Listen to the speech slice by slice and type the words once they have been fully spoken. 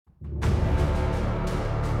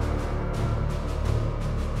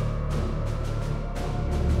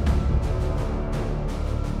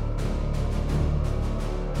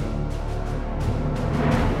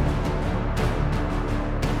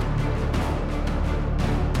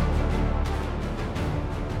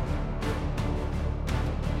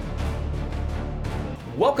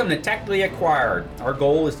Welcome to Tactically Acquired. Our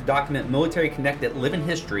goal is to document military-connected living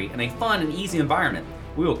history in a fun and easy environment.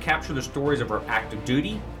 We will capture the stories of our active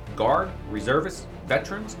duty, Guard, reservists,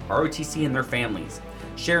 veterans, ROTC, and their families,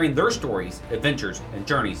 sharing their stories, adventures, and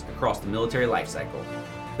journeys across the military life cycle.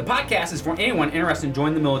 The podcast is for anyone interested in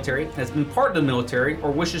joining the military, has been part of the military, or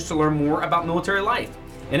wishes to learn more about military life.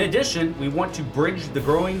 In addition, we want to bridge the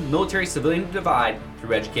growing military-civilian divide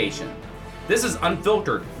through education. This is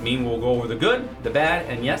unfiltered, meaning we'll go over the good, the bad,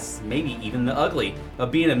 and yes, maybe even the ugly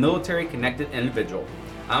of being a military-connected individual.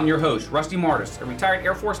 I'm your host, Rusty Martis, a retired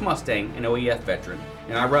Air Force Mustang and OEF veteran,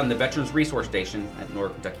 and I run the Veterans Resource Station at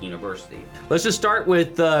Northern Kentucky University. Let's just start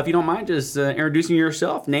with, if you don't mind, just introducing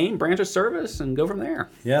yourself, name, branch of service, and go from there.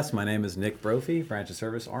 Yes, my name is Nick Brophy, branch of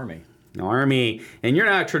service, Army. Army. And you're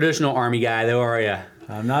not a traditional Army guy, though, are you?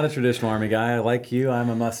 I'm not a traditional Army guy. Like you, I'm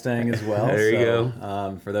a Mustang as well. There you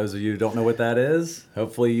go. For those of you who don't know what that is,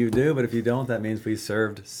 hopefully you do, but if you don't, that means we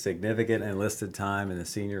served significant enlisted time in the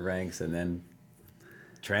senior ranks and then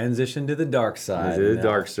transitioned to the dark side. To the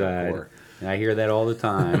dark side. And I hear that all the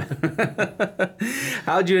time.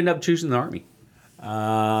 How'd you end up choosing the Army?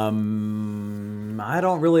 I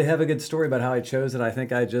don't really have a good story about how I chose it. I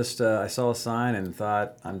think I just I saw a sign and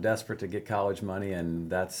thought I'm desperate to get college money, and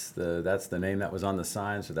that's the name that was on the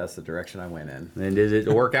sign, so that's the direction I went in. And did it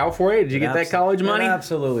work out for you? Did you get that college money? It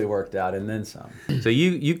absolutely worked out, and then some. So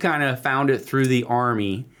you kind of found it through the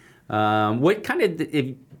Army. What kind of,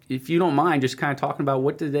 if you don't mind, just kind of talking about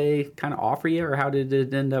what did they kind of offer you, or how did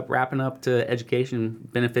it end up wrapping up to education,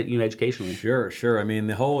 benefit you educationally? Sure. I mean,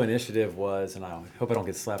 the whole initiative was, and I hope I don't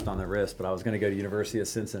get slapped on the wrist, but I was going to go to University of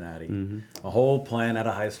Cincinnati. Mm-hmm. The whole plan out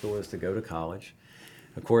of high school was to go to college.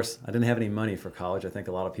 Of course, I didn't have any money for college. I think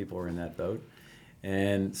a lot of people were in that boat.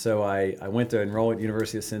 And so I went to enroll at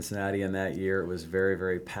University of Cincinnati, and that year it was very,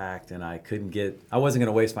 very packed, and I wasn't going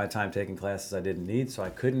to waste my time taking classes I didn't need, so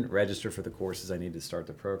I couldn't register for the courses I needed to start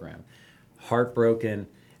the program. Heartbroken,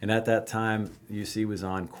 and at that time UC was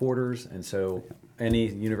on quarters, and so any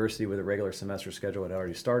university with a regular semester schedule had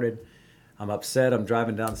already started. I'm upset. I'm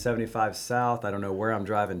driving down 75 South. I don't know where I'm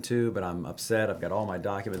driving to, but I'm upset. I've got all my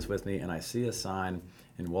documents with me, and I see a sign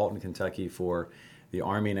in Walton, Kentucky for the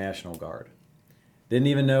Army National Guard. Didn't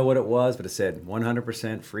even know what it was, but it said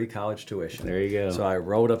 100% free college tuition. There you go. So I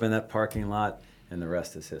rolled up in that parking lot, and the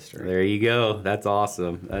rest is history. There you go. That's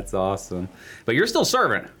awesome. But you're still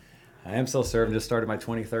serving. I am still serving. Just started my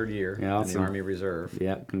 23rd year in the Army Reserve.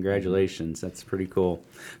 Yeah, congratulations. That's pretty cool.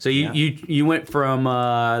 So you went from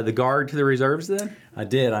the Guard to the Reserves then? I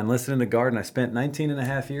did. I enlisted in the Guard, and I spent 19 and a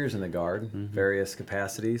half years in the Guard, various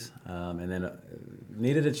capacities, and then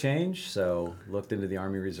needed a change, so looked into the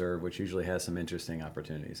Army Reserve, which usually has some interesting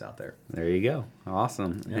opportunities out there. There you go.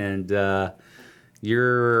 Awesome. Yeah. And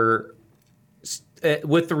you're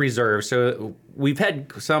with the Reserve, so we've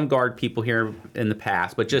had some Guard people here in the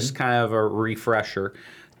past, but just kind of a refresher.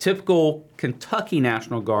 Typical Kentucky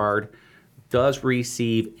National Guard does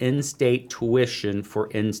receive in-state tuition for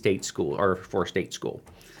in-state school, or for state school.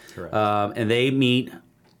 Correct. And they meet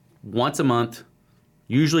once a month,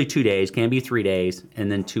 usually 2 days, can be 3 days,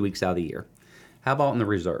 and then 2 weeks out of the year. How about in the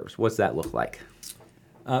Reserves? What's that look like?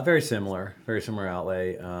 Very similar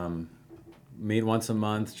outlay. Meet once a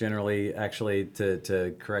month, generally. Actually,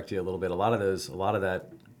 to correct you a little bit, a lot of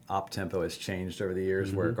that op tempo has changed over the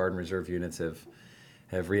years, where Guard and Reserve units have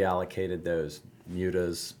reallocated those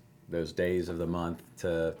mutas, those days of the month,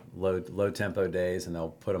 to low tempo days, and they'll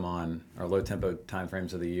put them on, or low tempo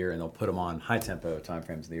timeframes of the year, and they'll put them on high tempo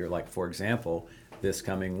timeframes of the year. Like, for example, this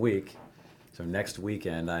coming week, so next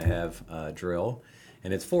weekend, I have drill,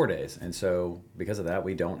 and it's 4 days. And so because of that,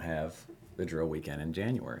 we don't have the drill weekend in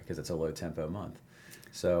January because it's a low tempo month.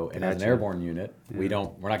 So, and as an airborne unit, we're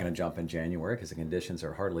not going to jump in January because the conditions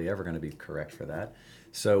are hardly ever going to be correct for that.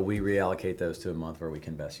 So we reallocate those to a month where we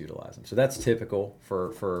can best utilize them. So that's typical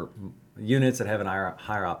for units that have an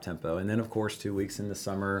higher op tempo. And then, of course, 2 weeks in the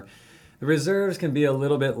summer. The Reserves can be a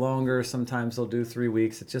little bit longer. Sometimes they'll do 3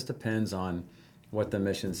 weeks. It just depends on what the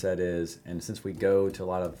mission set is. And since we go to a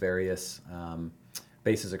lot of various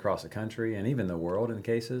bases across the country and even the world in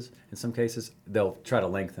some cases, they'll try to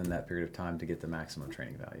lengthen that period of time to get the maximum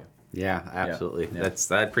training value. Yeah, absolutely. Yeah.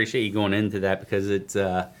 I appreciate you going into that, because it's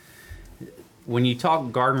when you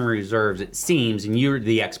talk Guard and Reserves, it seems, and you're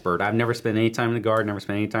the expert, I've never spent any time in the Guard, never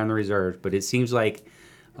spent any time in the Reserves, but it seems like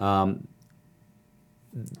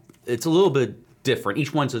it's a little bit different.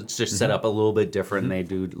 Each one's just set up a little bit different, and they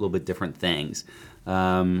do a little bit different things.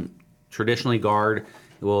 Traditionally, Guard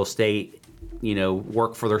will stay,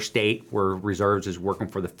 work for their state, where Reserves is working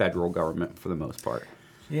for the federal government for the most part.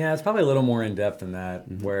 Yeah, it's probably a little more in depth than that,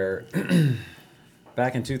 where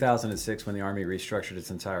back in 2006 when the Army restructured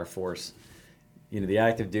its entire force, the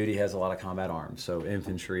active duty has a lot of combat arms. So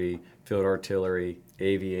infantry, field artillery,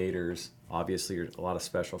 aviators, obviously a lot of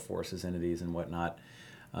special forces entities and whatnot.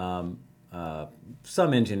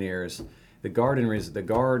 Some engineers. The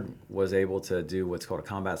Guard was able to do what's called a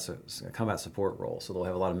combat support role. So they'll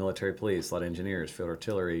have a lot of military police, a lot of engineers, field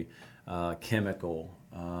artillery, chemical.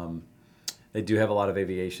 They do have a lot of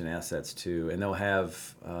aviation assets too, and they'll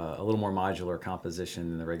have a little more modular composition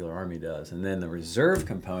than the regular Army does. And then the reserve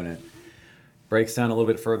component breaks down a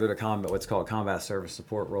little bit further to what's called combat service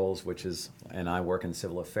support roles, which is, and I work in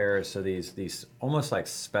civil affairs, so these almost like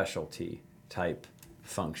specialty type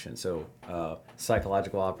functions. So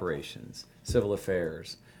psychological operations, civil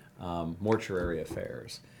affairs, mortuary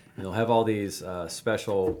affairs. And they'll have all these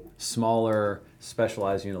smaller,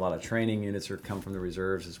 specialized units. A lot of training units come from the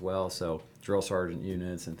reserves as well. So drill sergeant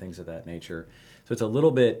units and things of that nature. So it's a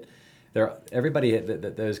little bit.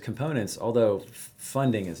 Those components, although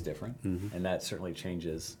funding is different, and that certainly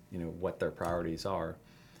changes, what their priorities are.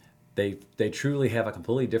 They truly have a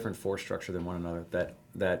completely different force structure than one another.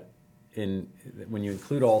 When you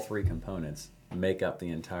include all three components, make up the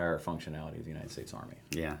entire functionality of the United States Army.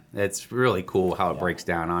 Yeah, it's really cool how it breaks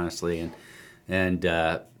down, honestly. And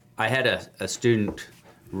I had a student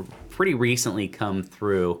pretty recently come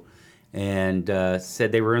through and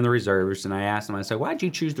said they were in the reserves, and I asked them, I said, why'd you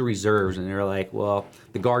choose the reserves? And they're like, well,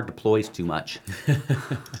 the Guard deploys too much.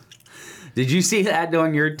 Did you see that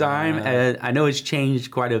during your time? I know it's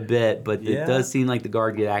changed quite a bit, but it does seem like the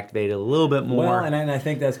Guard get activated a little bit more. Well, and I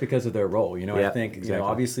think that's because of their role. I think exactly.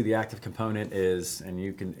 Obviously the active component is, and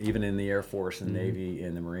you can, even in the Air Force and Navy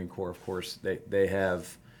and the Marine Corps, of course, they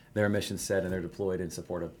have their mission set and they're deployed in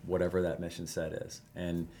support of whatever that mission set is.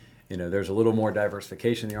 And there's a little more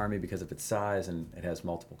diversification in the Army because of its size and it has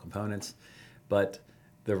multiple components. But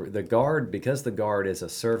the Guard, because the Guard is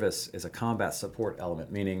a combat support element,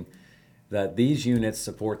 meaning that these units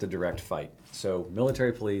support the direct fight. So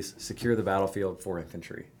military police secure the battlefield for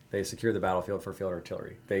infantry. They secure the battlefield for field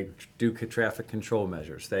artillery. They do traffic control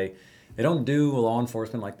measures. They don't do law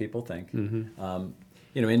enforcement like people think.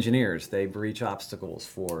 Engineers, they breach obstacles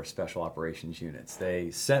for special operations units. They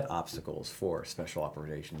set obstacles for special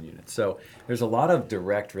operations units. So there's a lot of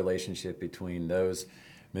direct relationship between those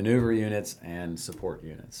maneuver units and support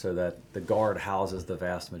units, so that the Guard houses the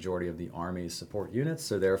vast majority of the Army's support units.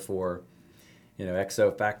 So therefore, ex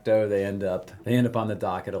facto, they end up on the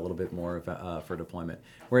docket a little bit more for deployment.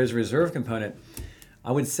 Whereas reserve component,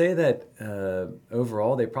 I would say that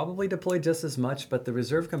overall they probably deploy just as much, but the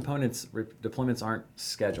reserve components deployments aren't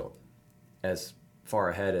scheduled as far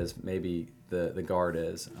ahead as maybe the Guard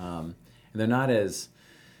is, and they're not as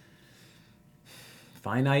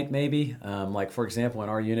finite maybe. Like for example, in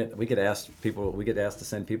our unit, we get asked to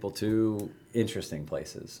send people to interesting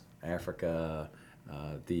places, Africa,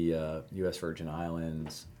 the U.S. Virgin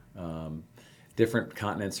Islands, different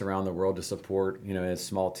continents around the world to support, as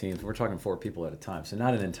small teams. We're talking 4 people at a time, so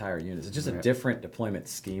not an entire unit. It's just a different deployment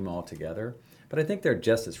scheme altogether. But I think they're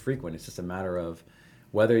just as frequent. It's just a matter of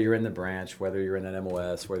whether you're in the branch, whether you're in an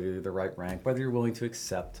MOS, whether you're the right rank, whether you're willing to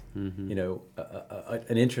accept, an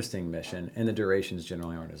interesting mission, and the durations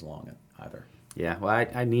generally aren't as long either. Yeah, well,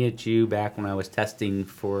 I needed you back when I was testing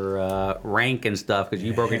for rank and stuff, because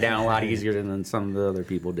you broke it down a lot easier than some of the other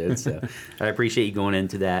people did. So I appreciate you going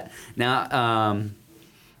into that. Now,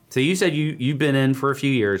 so you said you've been in for a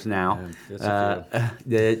few years now.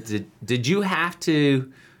 Did you have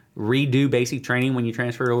to redo basic training when you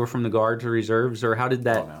transferred over from the Guard to reserves, or how did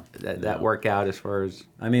that work out as far as?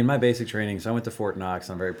 I mean, my basic training, so I went to Fort Knox.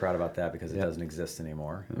 I'm very proud about that because it doesn't exist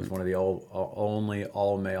anymore. It was one of the only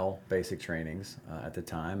all-male basic trainings at the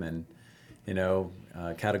time, and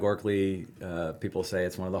categorically, people say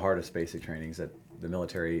it's one of the hardest basic trainings that the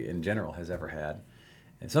military in general has ever had.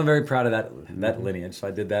 And so I'm very proud of that lineage. So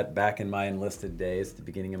I did that back in my enlisted days at the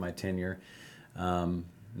beginning of my tenure.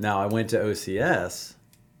 Now I went to OCS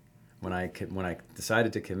when I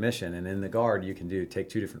decided to commission, and in the Guard you can take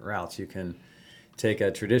 2 different routes. You can take a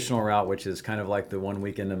traditional route, which is kind of like the 1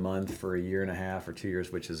 weekend a month for a year and a half or 2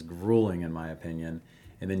 years, which is grueling in my opinion.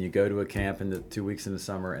 And then you go to a camp in the 2 weeks in the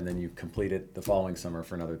summer, and then you complete it the following summer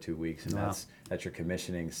for another 2 weeks, and that's your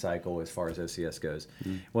commissioning cycle as far as OCS goes.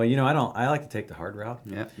 Well, I like to take the hard route.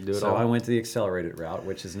 Yeah, do it so all. I went to the accelerated route,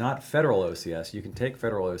 which is not federal OCS. You can take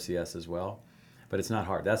federal OCS as well, but it's not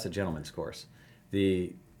hard. That's a gentleman's course.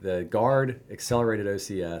 The Guard Accelerated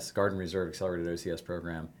OCS, Guard and Reserve Accelerated OCS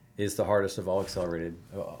program is the hardest of all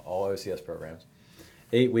OCS programs.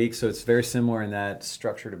 8 weeks, so it's very similar in that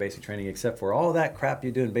structure to basic training, except for all that crap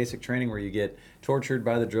you do in basic training where you get tortured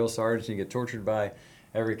by the drill sergeants, you get tortured by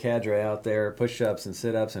every cadre out there, push-ups and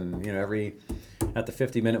sit-ups, and at the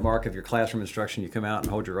 50-minute mark of your classroom instruction, you come out and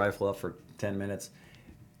hold your rifle up for 10 minutes.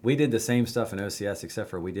 We did the same stuff in OCS, except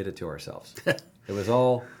for we did it to ourselves. It was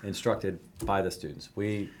all instructed by the students.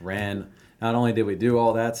 We ran, not only did we do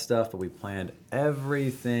all that stuff, but we planned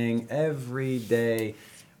everything every day.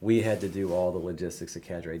 We had to do all the logistics. The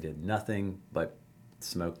cadre did nothing but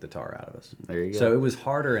smoke the tar out of us. There you go. So it was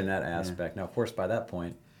harder in that aspect. Now, of course, by that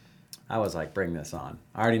point, I was like, bring this on.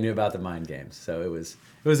 I already knew about the mind games, so it was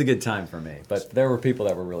a good time for me. But there were people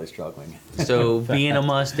that were really struggling. So being a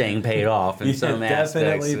Mustang paid off in some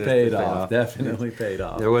aspects. Definitely paid off. Definitely paid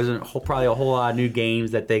off. There wasn't probably a whole lot of new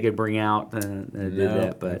games that they could bring out and did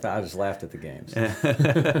that. But I just laughed at the games.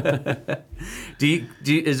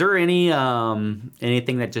 Is there any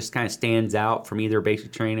anything that just kind of stands out from either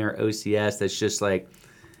basic training or OCS that's just like,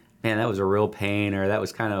 man, that was a real pain, or that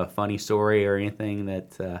was kind of a funny story, or anything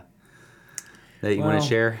that you want to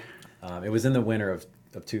share? It was in the winter of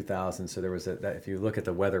 2000, so there was if you look at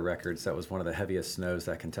the weather records, that was one of the heaviest snows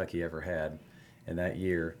that Kentucky ever had in that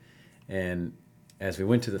year. And as we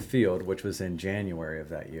went to the field, which was in January of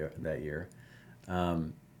that year,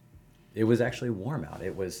 it was actually warm out.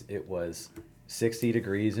 It was 60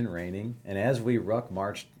 degrees and raining. And as we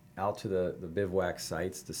marched out to the bivouac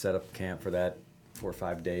sites to set up camp for that 4 or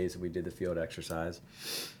 5 days that we did the field exercise,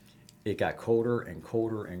 it got colder and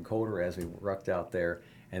colder and colder as we rucked out there,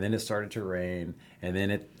 and then it started to rain, and then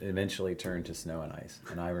it eventually turned to snow and ice.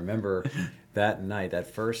 And I remember that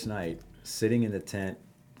first night, sitting in the tent,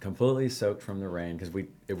 completely soaked from the rain, because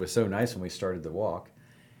it was so nice when we started the walk,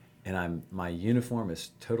 and my uniform is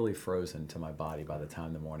totally frozen to my body by the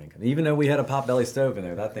time the morning comes. Even though we had a potbelly stove in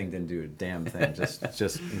there, that thing didn't do a damn thing.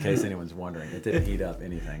 just in case anyone's wondering, it didn't heat up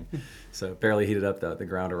anything, so it barely heated up the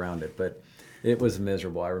ground around it, but. It was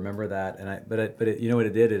miserable. I remember that, but you know what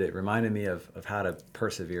it did? It reminded me of how to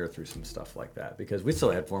persevere through some stuff like that, because we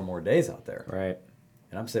still had 4 more days out there. Right.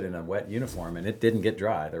 And I'm sitting in a wet uniform, and it didn't get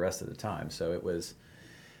dry the rest of the time. So it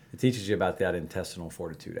teaches you about that intestinal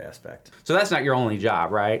fortitude aspect. So that's not your only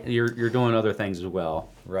job, right? You're doing other things as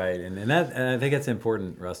well. Right, and I think that's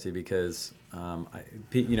important, Rusty, because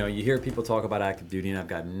you hear people talk about active duty, and I've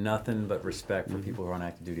got nothing but respect for people who are on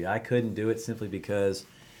active duty. I couldn't do it simply because.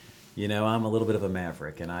 I'm a little bit of a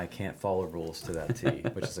maverick, and I can't follow rules to that T,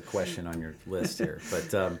 which is a question on your list here.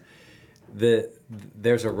 But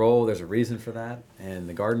there's a reason for that, and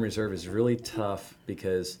the Guard and Reserve is really tough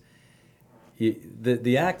because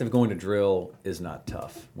the act of going to drill is not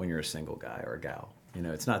tough when you're a single guy or a gal.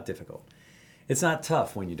 It's not difficult. It's not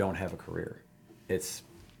tough when you don't have a career. It's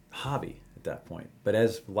hobby at that point. But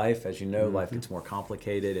as life gets more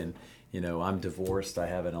complicated, and I'm divorced. I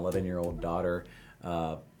have an 11-year-old daughter.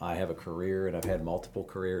 I have a career, and I've had multiple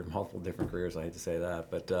different careers. I hate to say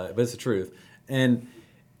that, but it's the truth. And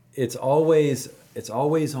it's always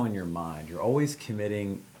on your mind. You're always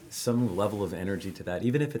committing some level of energy to that,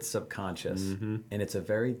 even if it's subconscious. Mm-hmm. And it's a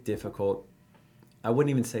very difficult, I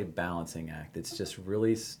wouldn't even say balancing act. It's just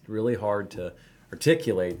really, really hard to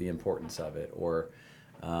articulate the importance of it, or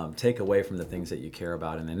take away from the things that you care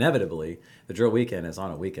about. And inevitably, the drill weekend is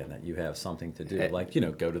on a weekend that you have something to do, like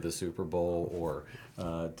go to the Super Bowl, or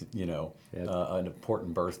an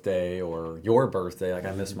important birthday, or your birthday. Like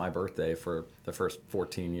I missed my birthday for the first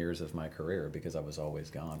 14 years of my career because I was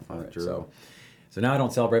always gone for it. So now I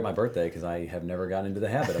don't celebrate my birthday because I have never gotten into the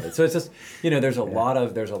habit of it. So it's just there's a lot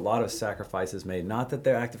of sacrifices made. Not that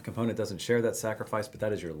the active component doesn't share that sacrifice, but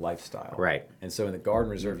that is your lifestyle. Right. And so in the Guard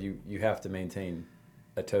and Reserve, you have to maintain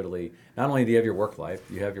not only do you have your work life,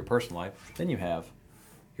 you have your personal life, then you have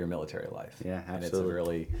your military life. Yeah, absolutely. And it's a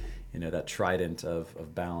really, that trident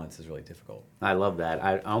of balance is really difficult. I love that.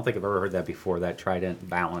 I don't think I've ever heard that before, that trident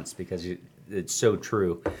balance, because it's so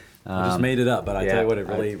true. I just made it up, but I tell you what, it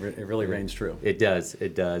really reigns true. It does.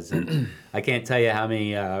 And I can't tell you how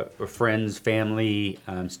many friends, family,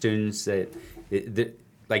 students that,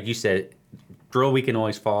 like you said, drill weekend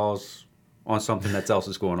always falls on something that else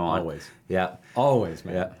is going on. Always. Yeah. Always,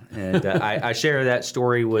 man. Yeah. And I share that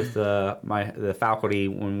story with the faculty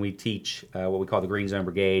when we teach what we call the Green Zone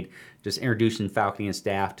Brigade, just introducing faculty and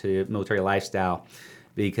staff to military lifestyle,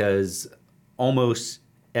 because almost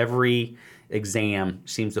every exam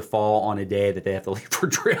seems to fall on a day that they have to leave for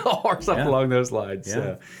drill or something along those lines. Yeah.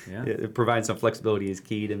 So it provides some flexibility is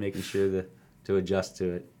key to making sure to adjust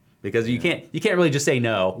to it. Because you can't really just say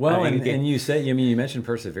no. Well, and you mentioned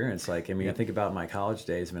perseverance. I think about my college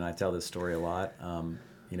days. I tell this story a lot. When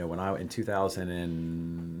in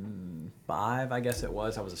 2005, I guess it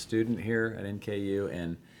was, I was a student here at NKU,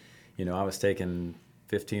 and I was taking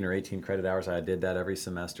 15 or 18 credit hours. I did that every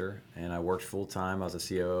semester, and I worked full time. I was a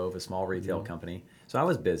COO of a small retail company, so I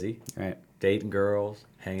was busy, Right. dating girls,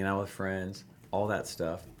 hanging out with friends, all that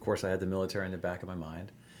stuff. Of course, I had the military in the back of my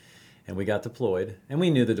mind, and we got deployed, and we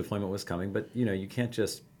knew the deployment was coming. But you can't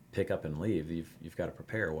just pick up and leave. You've got to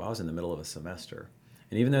prepare. Well, I was in the middle of a semester,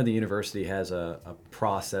 and even though the university has a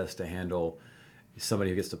process to handle somebody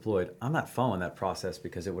who gets deployed, I'm not following that process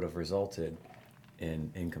because it would have resulted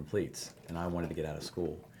in incompletes, and I wanted to get out of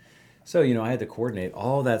school. So, I had to coordinate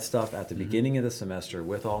all that stuff at the beginning of the semester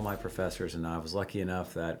with all my professors, and I was lucky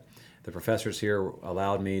enough that the professors here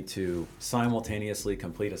allowed me to simultaneously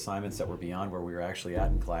complete assignments that were beyond where we were actually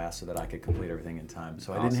at in class so that I could complete everything in time.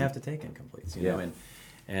 So I didn't have to take incompletes, you know,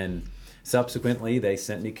 and subsequently they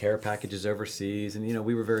sent me care packages overseas, and,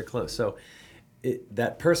 we were very close. So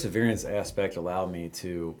that perseverance aspect allowed me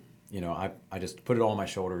to, I just put it all on my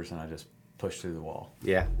shoulders and I just pushed through the wall.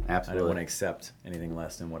 Yeah, I absolutely. didn't want to accept anything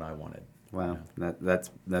less than what I wanted. Wow, that's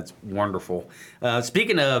wonderful.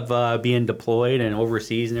 Speaking of being deployed and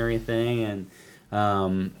overseas and everything,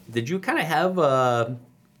 and did you kind of have a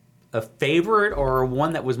favorite or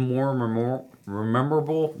one that was more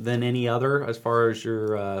memorable than any other as far as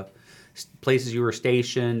your places you were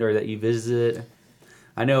stationed or that you visited?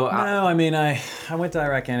 I know. I went to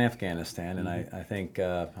Iraq and Afghanistan, and I think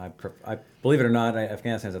I believe it or not,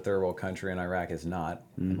 Afghanistan is a third world country, and Iraq is not.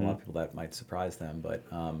 And a lot of people that might surprise them, but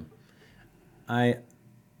I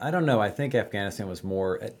don't know. I think Afghanistan was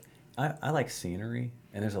more. I like scenery,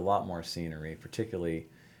 and there's a lot more scenery, particularly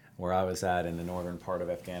where I was at in the northern part of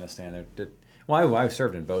Afghanistan. I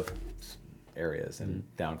served in both areas and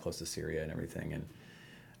down close to Syria and everything, and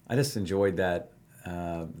I just enjoyed that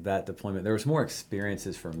deployment. There was more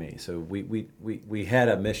experiences for me. So we had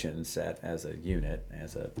a mission set as a unit,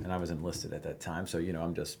 and I was enlisted at that time. So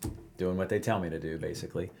I'm just doing what they tell me to do,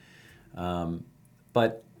 basically.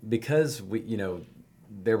 But because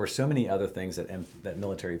there were so many other things that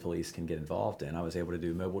military police can get involved in, I was able to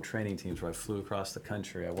do mobile training teams where I flew across the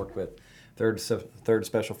country. I worked with 3rd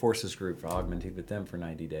Special Forces Group, augmented with them for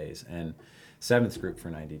 90 days, and 7th Group for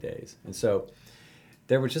 90 days. And so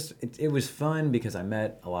there was it was fun because I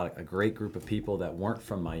met a great group of people that weren't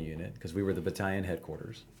from my unit, because we were the battalion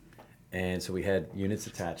headquarters, and so we had units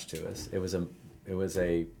attached to us. It was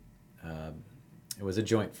a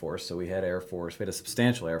joint force, so we had Air Force. We had a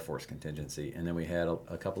substantial Air Force contingency, and then we had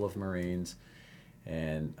a couple of Marines,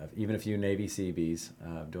 and even a few Navy Seabees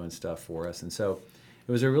doing stuff for us. And so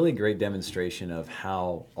it was a really great demonstration of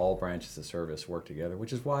how all branches of service work together,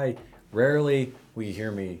 which is why rarely will you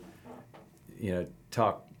hear me,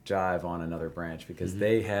 talk jive on another branch, because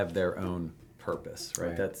they have their own purpose,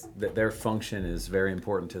 right? Their function is very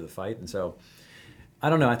important to the fight, and so I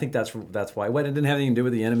don't know. I think that's why. It didn't have anything to do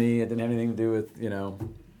with the enemy. It didn't have anything to do with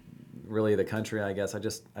really the country. I guess I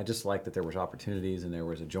just liked that there was opportunities, and there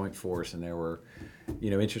was a joint force, and there were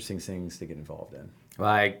interesting things to get involved in.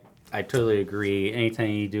 Well, I totally agree.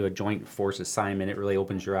 Anytime you do a joint force assignment, it really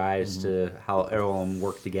opens your eyes to how everyone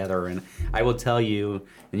work together. And I will tell you,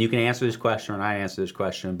 and you can answer this question or I answer this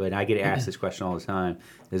question, but I get asked this question all the time,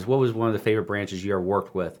 is what was one of the favorite branches you ever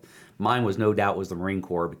worked with? Mine was no doubt the Marine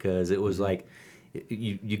Corps, because it was like,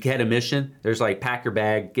 you get a mission, there's like, pack your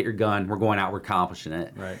bag, get your gun, we're going out, we're accomplishing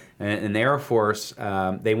it. Right. And the Air Force,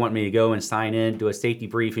 they want me to go and sign in, do a safety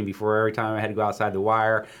briefing before every time I had to go outside the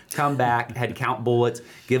wire, come back, had to count bullets,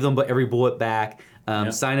 give them every bullet back,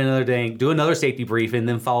 sign another thing, do another safety briefing,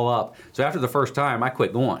 then follow up. So after the first time, I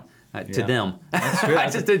quit going. To them, that's true. I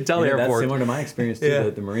just didn't tell the Air That's Force. similar to my experience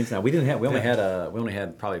too. The Marines. Now we only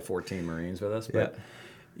had probably 14 Marines with us, but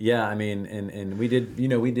yeah, I mean, and we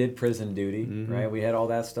did prison duty, right? We had all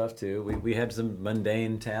that stuff too. We had some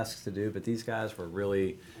mundane tasks to do, but these guys were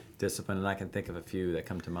really disciplined, and I can think of a few that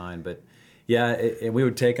come to mind. But yeah, and we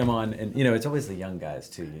would take them on, and it's always the young guys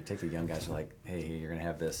too. You take the young guys, who are like, hey, you're gonna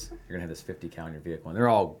have this 50 cal in your vehicle, and they're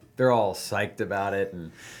all psyched about it,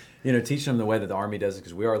 and teaching them the way that the Army does it,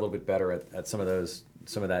 because we are a little bit better at some of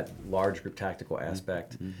that large group tactical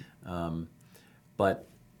aspect. But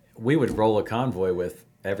we would roll a convoy with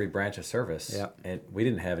every branch of service, and we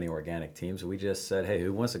didn't have any organic teams. We just said, hey,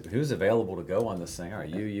 who's available to go on this thing? All right,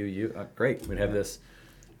 you, great. We'd have this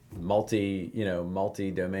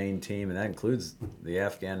multi-domain team, and that includes the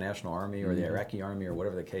Afghan National Army or the Iraqi Army or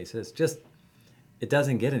whatever the case is. Just, it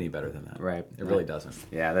doesn't get any better than that. Right. It really doesn't.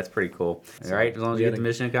 Yeah, that's pretty cool. All right, as long as you get the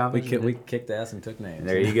mission accomplished. We kicked ass and took names.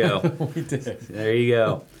 There you go. We did. There you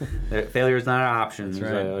go. Failure is not an option, That's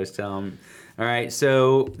as right. I always tell them. All right,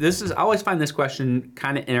 so I always find this question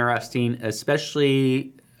kind of interesting,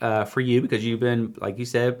 especially for you, because you've been, like you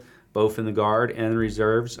said, both in the Guard and the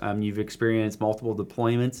Reserves. You've experienced multiple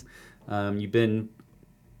deployments. You've been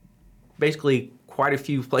basically quite a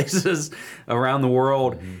few places around the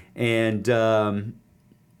world. And, well,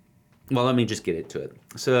 let me just get into it.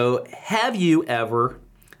 So have you ever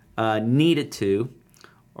needed to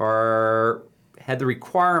or had the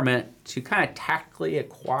requirement to kind of tactically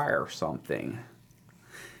acquire something?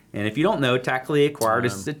 And if you don't know, tactically acquired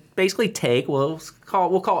is to basically take, we'll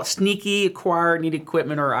call it sneaky acquired needed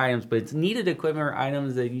equipment or items, but it's needed equipment or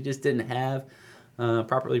items that you just didn't have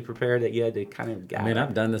properly prepared that you had to kind of gather. I mean,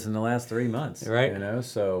 I've done this in the last 3 months, right? You know,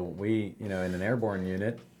 so we, in an airborne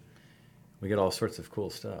unit, we get all sorts of cool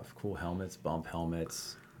stuff, cool helmets, bump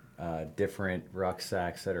helmets, different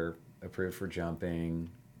rucksacks that are approved for jumping,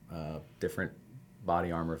 different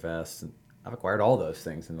body armor vests. And I've acquired all those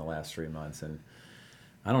things in the last 3 months, and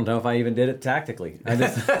I don't know if I even did it tactically. I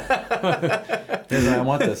just, I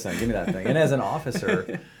want this thing. Give me that thing. And as an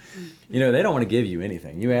officer, they don't want to give you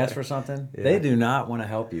anything. You ask for something, they do not want to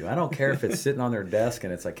help you. I don't care if it's sitting on their desk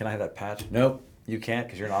and it's like, can I have that patch? Nope, you can't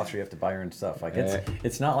because you're an officer. You have to buy your own stuff. Like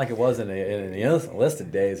it's not like it was in the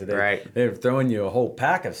enlisted days. They're throwing you a whole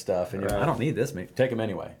pack of stuff, and you're like, I don't need this. Take them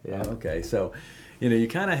anyway. Yeah. Okay, so you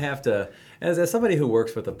kind of have to, as somebody who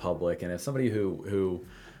works with the public, and as somebody who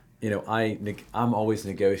I'm always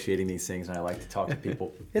negotiating these things, and I like to talk to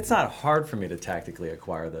people. It's not hard for me to tactically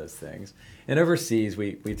acquire those things. And overseas,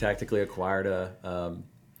 we tactically acquired a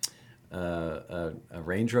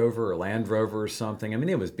Range Rover or Land Rover or something. I mean,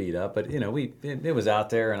 it was beat up, but it was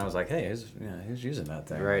out there, and I was like, hey, who's using that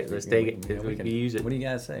thing? Right, let's take it. We can use it. What do you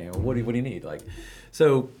guys say? What do you need?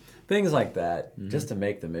 So things like that, just to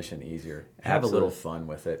make the mission easier. Have a little fun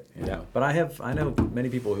with it. But I know many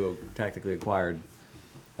people who have tactically acquired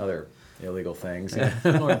other illegal things, or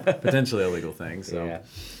potentially illegal things. So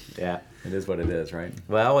yeah, it is what it is, right?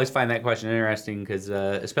 Well, I always find that question interesting because,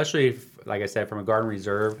 especially if, like I said, from a Guard and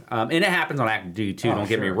Reserve, and it happens on active duty too. Don't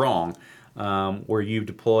get me wrong, where you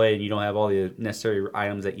deploy and you don't have all the necessary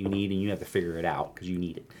items that you need, and you have to figure it out because you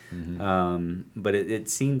need it. But it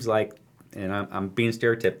seems like, and I'm being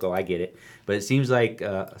stereotypical, I get it, but it seems like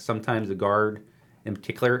sometimes the Guard in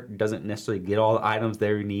particular doesn't necessarily get all the items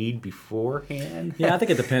they need beforehand. Yeah, I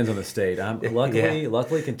think it depends on the state.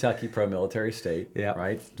 Luckily, Kentucky, pro-military state,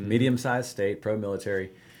 right? Medium-sized state,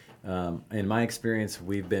 pro-military. In my experience,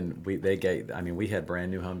 we had brand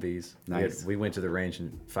new Humvees. Nice. We went to the range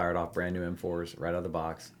and fired off brand new M4s right out of the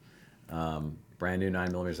box. Brand new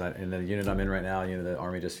 9mm. And the unit I'm in right now, the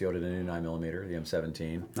Army just fielded a new 9mm, the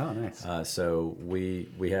M17. Oh, nice. So we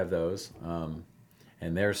have those,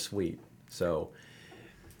 and they're sweet. So.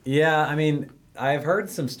 Yeah, I mean, I've heard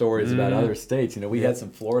some stories about other states. We had some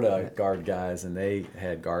Florida Guard guys, and they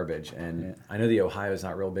had garbage. And I know the Ohio's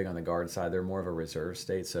not real big on the Guard side. They're more of a reserve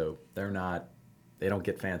state, so they don't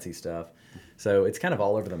get fancy stuff. So it's kind of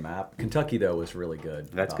all over the map. Kentucky, though, was really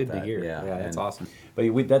good. That's good to hear. Yeah, that's awesome.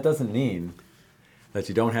 But that doesn't mean that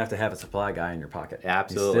you don't have to have a supply guy in your pocket.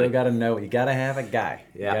 Absolutely. You still got to know. You got to have a guy.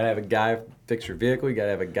 Yeah. You got to have a guy fix your vehicle. You got to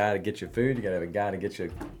have a guy to get you food. You got to have a guy to get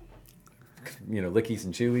you lickies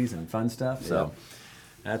and chewies and fun stuff. So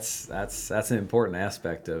that's an important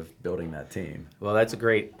aspect of building that team. Well, that's a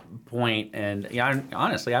great point. And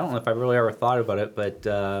honestly, I don't know if I really ever thought about it, but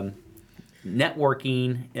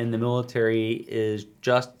networking in the military is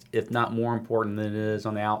just, if not more important than it is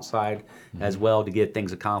on the outside as well, to get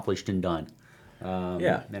things accomplished and done.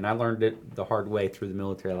 And I learned it the hard way through the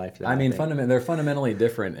military life. They're fundamentally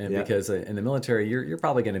different, and because in the military, you're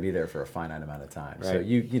probably going to be there for a finite amount of time. Right. So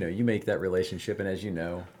you make that relationship, and as you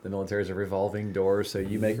know, the military is a revolving door. So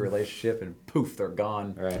you make a relationship, and poof, they're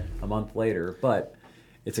gone a month later. But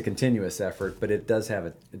it's a continuous effort. But it does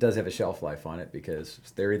have a shelf life on it because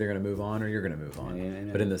they're either going to move on or you're going to move on.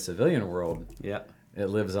 Yeah, but in the civilian world, it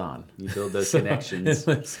lives on. You build those connections. It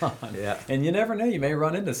lives on. Yeah. And you never know. You may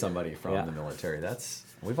run into somebody from the military.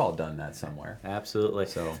 We've all done that somewhere. Absolutely.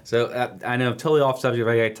 So I know I'm totally off subject,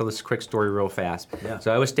 but I got to tell this quick story real fast. Yeah.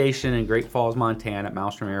 So I was stationed in Great Falls, Montana at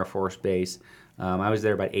Malmstrom Air Force Base. I was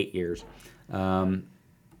there about 8 years. I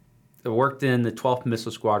worked in the 12th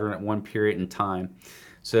Missile Squadron at one period in time.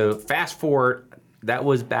 So fast forward, that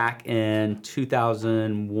was back in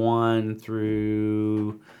 2001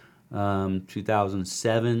 through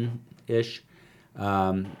 2007-ish.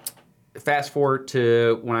 Fast forward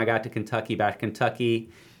to when I got to Kentucky, back to Kentucky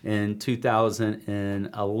in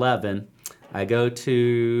 2011. I go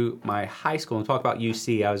to my high school and talk about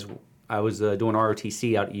UC. I was doing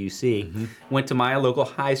ROTC out at UC. Went to my local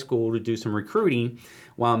high school to do some recruiting.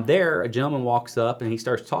 While I'm there, a gentleman walks up and he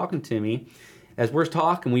starts talking to me. as we're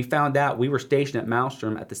talking, we found out we were stationed at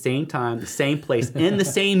Maelstrom at the same time, the same place, in the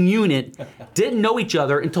same unit, didn't know each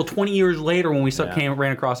other until 20 years later when we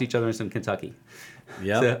ran across each other in Kentucky.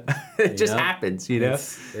 Yep. So, it just happens, you know?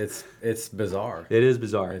 It's bizarre. It is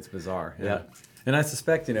bizarre. It's bizarre, yeah. And I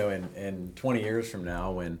suspect, you know, in 20 years from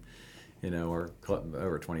now when, you know, or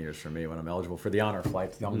over 20 years from me when I'm eligible for the honor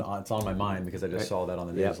flight, it's on my mind because I just saw that on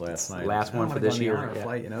the news last night. Last one for this year. Honor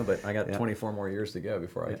flight, you know, but I got 24 more years to go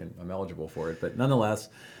before I'm eligible for it. But nonetheless,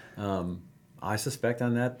 I suspect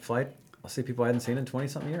on that flight, I'll see people I hadn't seen in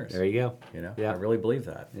 20-something years. There you go. You know, I really believe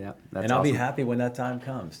that. Yeah, and I'll be happy when that time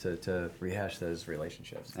comes to rehash those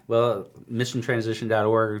relationships. Well,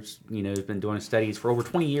 missiontransition.org, you know, has been doing studies for over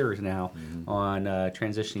 20 years now on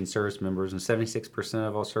transitioning service members, and 76%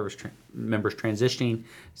 of all service members transitioning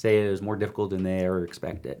say it is more difficult than they ever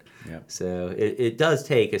expected. Yep. So it does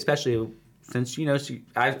take, especially since, you know,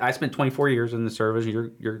 I spent 24 years in the service,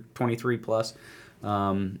 you're 23 plus.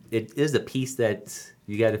 It is a piece that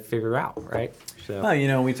you got to figure out, right? So, well, you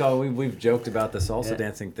know, we've joked about the salsa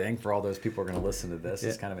dancing thing. For all those people who are going to listen to this,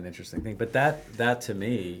 it's kind of an interesting thing. But that to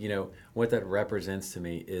me, you know, what that represents to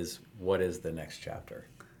me is what is the next chapter.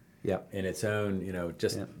 Yeah. In its own, you know,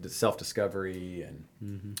 just self-discovery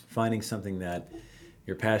and finding something that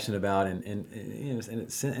you're passionate about, and you know,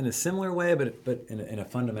 in a similar way, but in a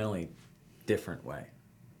fundamentally different way.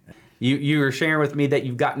 You were sharing with me that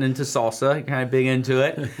you've gotten into salsa, you're kind of big into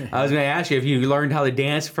it. I was going to ask you if you learned how to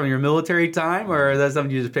dance from your military time, or is that something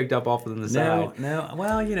you just picked up off of the side? No.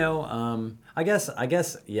 Well, you know, I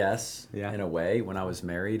guess yes, in a way. When I was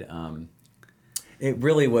married, it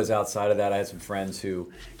really was outside of that. I had some friends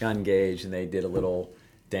who got engaged, and they did a little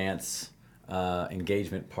dance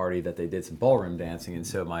engagement party that they did some ballroom dancing. And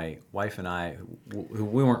so my wife and I, who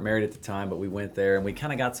we weren't married at the time, but we went there, and we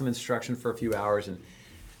kind of got some instruction for a few hours, and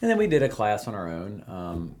then we did a class on our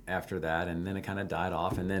own after that, and then it kind of died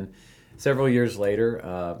off. And then several years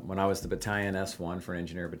later, when I was the battalion S1 for an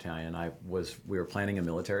engineer battalion, we were planning a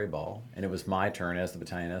military ball, and it was my turn as the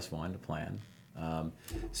battalion S1 to plan.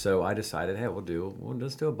 So I decided, hey, we'll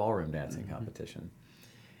just do a ballroom dancing competition.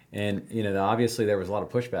 And you know, obviously there was a lot of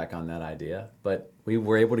pushback on that idea, but we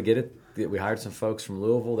were able to get it. We hired some folks from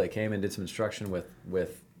Louisville. They came and did some instruction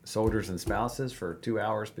with soldiers and spouses for 2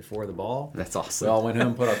 hours before the ball. That's awesome. We all went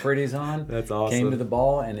home, put our pretties on. That's awesome. Came to the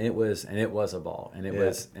ball, and it was a ball,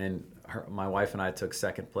 and my wife and I took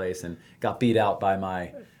second place and got beat out by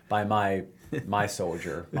my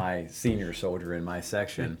soldier, my senior soldier in my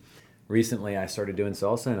section. Recently, I started doing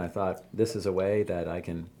salsa, and I thought this is a way that I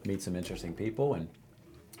can meet some interesting people, and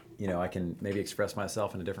you know, I can maybe express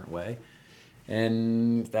myself in a different way,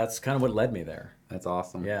 and that's kind of what led me there. That's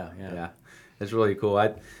awesome. Yeah. It's really cool.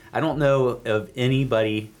 I don't know of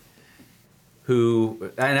anybody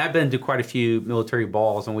who, and I've been to quite a few military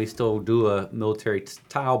balls, and we still do a military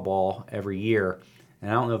style ball every year.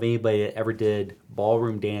 And I don't know of anybody that ever did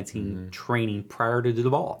ballroom dancing training prior to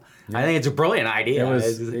the ball. Yeah. I think it's a brilliant idea.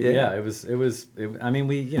 It was. I mean,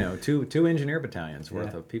 we, you know, two engineer battalions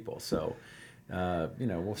worth of people. So, you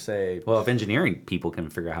know, we'll say. Well, if engineering people can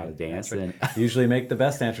figure out how to dance, then usually make the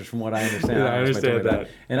best dancers, from what I understand. I understand that.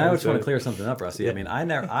 And I just want to clear something up, Rusty. I mean,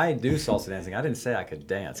 I do salsa dancing. I didn't say I could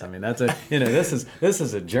dance. I mean, that's a, you know, this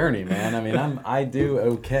is a journey, man. I mean, I do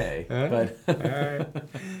okay, but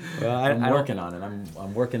well, I'm working on it.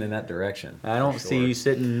 I'm working in that direction. I don't see you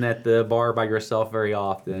sitting at the bar by yourself very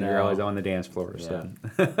often. No. You're always on the dance floor. So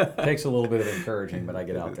takes a little bit of encouraging, but I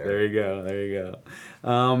get out there. There you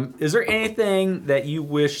go. Is there anything that you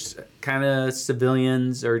wish kind of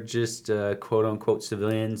civilians, or just quote unquote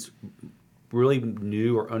civilians, really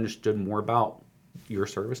knew or understood more about your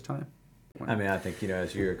service time? I mean, I think, you know,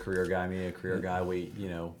 as you're a career guy, me a career guy, we, you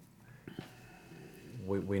know,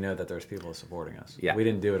 we know that there's people supporting us. Yeah. We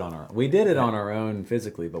didn't do it on our own. We did it on our own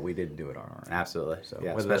physically, but we didn't do it on our own. Absolutely. So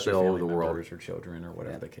yeah, whether especially all over the world, or children, or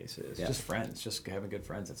whatever the case is, just friends, just having good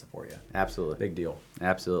friends that support you. Absolutely. Big deal.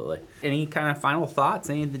 Absolutely. Any kind of final thoughts?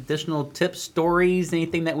 Any additional tips, stories,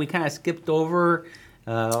 anything that we kind of skipped over?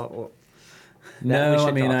 No,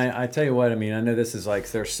 I mean, I tell you what, I mean, I know this is like,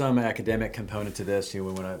 there's some academic component to this. You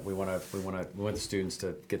know, we want the students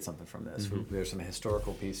to get something from this. There's some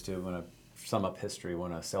historical piece to it. We want to sum up history. We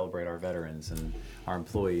want to celebrate our veterans and our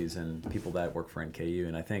employees and people that work for NKU.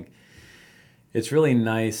 And I think it's really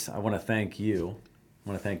nice. I want to thank you. I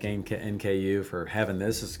want to thank NKU for having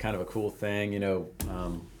this. It's kind of a cool thing. You know,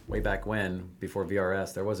 way back when, before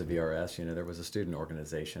VRS, there was a VRS. You know, there was a student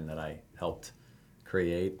organization that I helped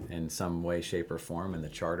create in some way, shape, or form in the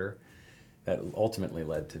charter that ultimately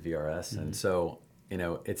led to VRS. And so, you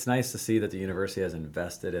know, it's nice to see that the university has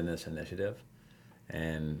invested in this initiative.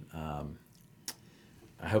 And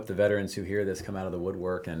I hope the veterans who hear this come out of the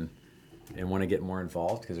woodwork and want to get more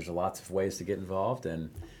involved, because there's lots of ways to get involved, and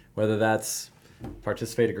whether that's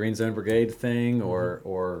participate a Green Zone Brigade thing,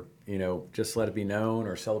 or just let it be known,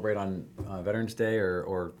 or celebrate on Veterans Day,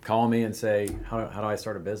 or call me and say, how do I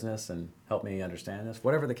start a business and help me understand this?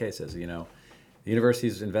 Whatever the case is, the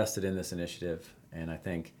university's invested in this initiative, and I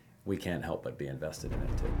think we can't help but be invested in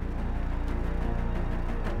it too.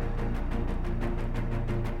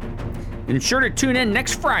 And sure to tune in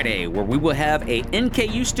next Friday, where we will have a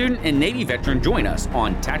NKU student and Navy veteran join us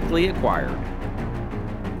on Tactically Acquired.